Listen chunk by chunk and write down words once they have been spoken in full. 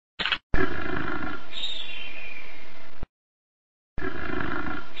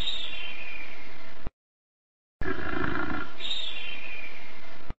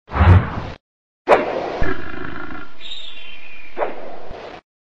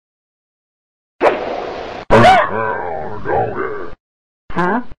tail on the donkey.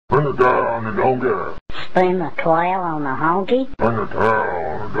 Huh? Spin the tail on the donkey. Spin the tail on the honky? Spin the tail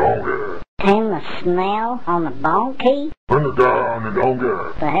on the donkey. Tame the snail on the bong key? Spin the tail on the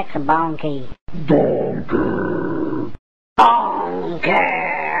donkey. The heck's a bong key? Donkey. Donkey!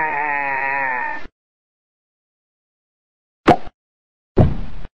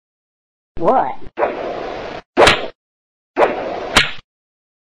 What?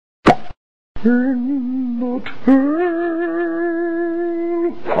 In the tail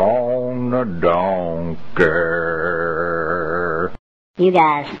on the donkey. You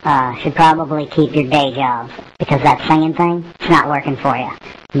guys should probably keep your day jobs, because that singing thing, it's not working for you.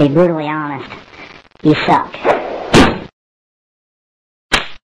 To be brutally honest, you suck.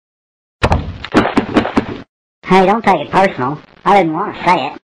 Hey, don't take it personal. I didn't want to say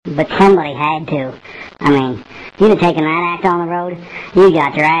it, but somebody had to. I mean, if you'd have taken that act on the road, you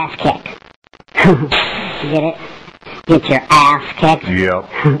got your ass kicked. Get it? Get your ass kicked? Yep.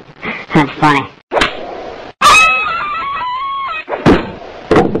 That's funny.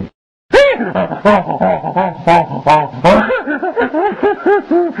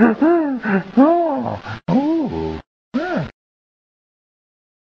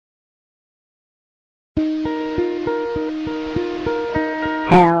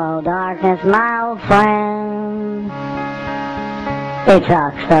 Hello, darkness, my old friend. It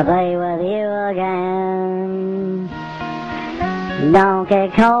sucks to be with you again. Donkey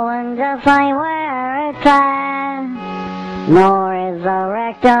colon just ain't where it's at, nor is the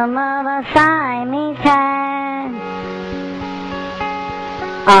rectum of a Siamese cat.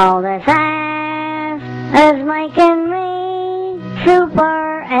 All this ass is making me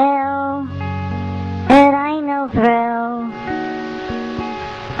super ill. It ain't no thrill.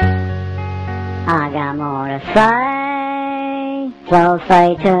 I got more to say, so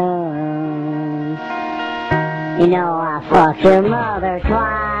stay tuned. You know I fucked your mother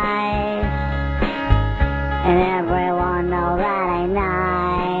twice, and everyone knows that ain't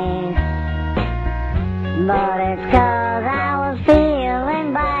nice. But it's 'cause I was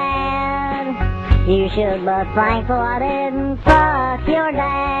feeling bad. You should but thankful I didn't fuck your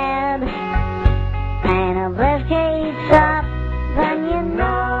dad. And if this keeps up, then you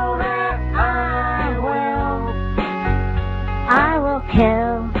know that I will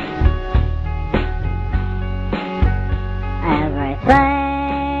kill everything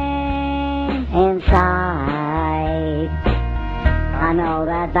inside. I know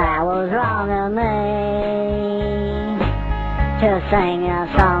that was wrong of me, to sing a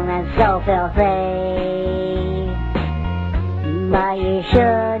song that's so filthy. But you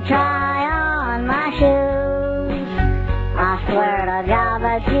should try on my shoes. I swear to God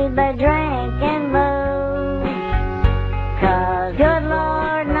that you'd be drinking booze. 'Cause good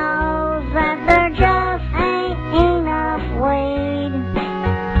Lord knows that there just ain't enough weed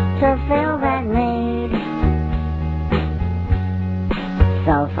to fill that need.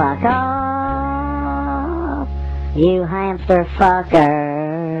 So fuck off, you hamster fucker.